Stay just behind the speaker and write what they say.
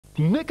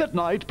Nick at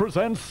Night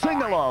presents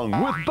Sing Along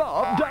with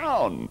Bob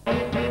Downe.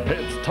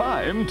 It's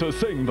time to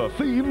sing the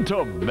theme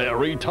to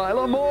Mary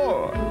Tyler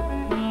Moore.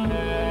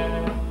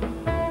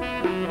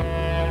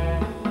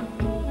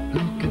 Who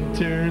can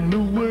turn the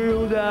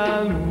world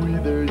on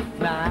with a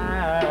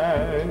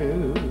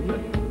smile?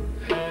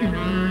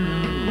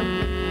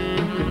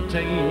 Who can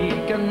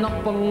take an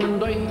awful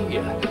day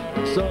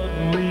and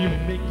suddenly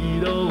make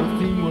it all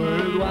seem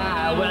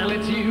worthwhile? Well,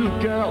 it's you,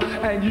 girl,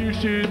 and you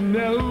should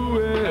know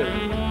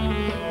it.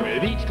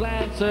 With each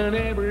glance and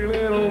every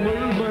little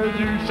movement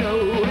you show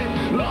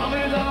it. Love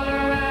is all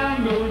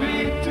around, no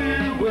need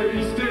to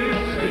waste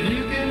it.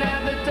 You can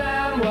have the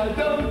time, why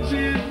don't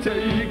you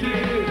take it?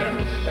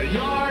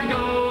 You're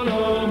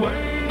gonna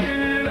make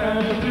it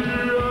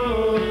after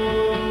all.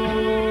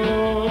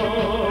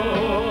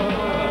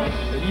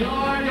 You're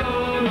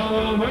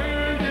gonna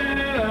make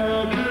it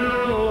after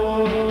all.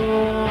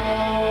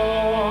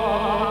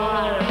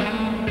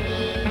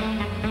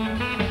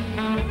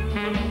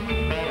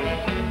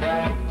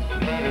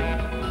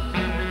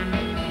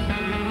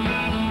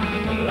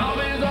 Love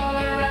is all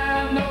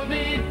around, no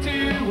need to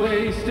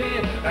waste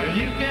it.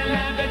 You can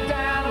have the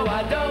time,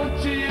 why don't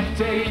you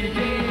take it?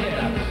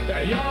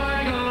 You're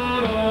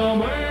gonna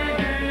make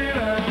it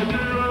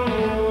after all.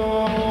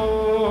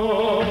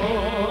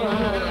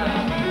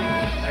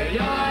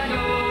 You're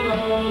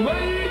gonna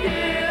make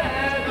it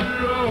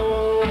after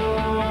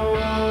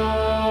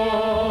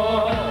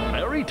all.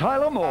 Mary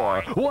Tyler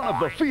Moore, one of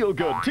the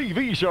feel-good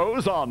TV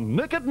shows on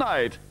Nick at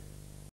Night.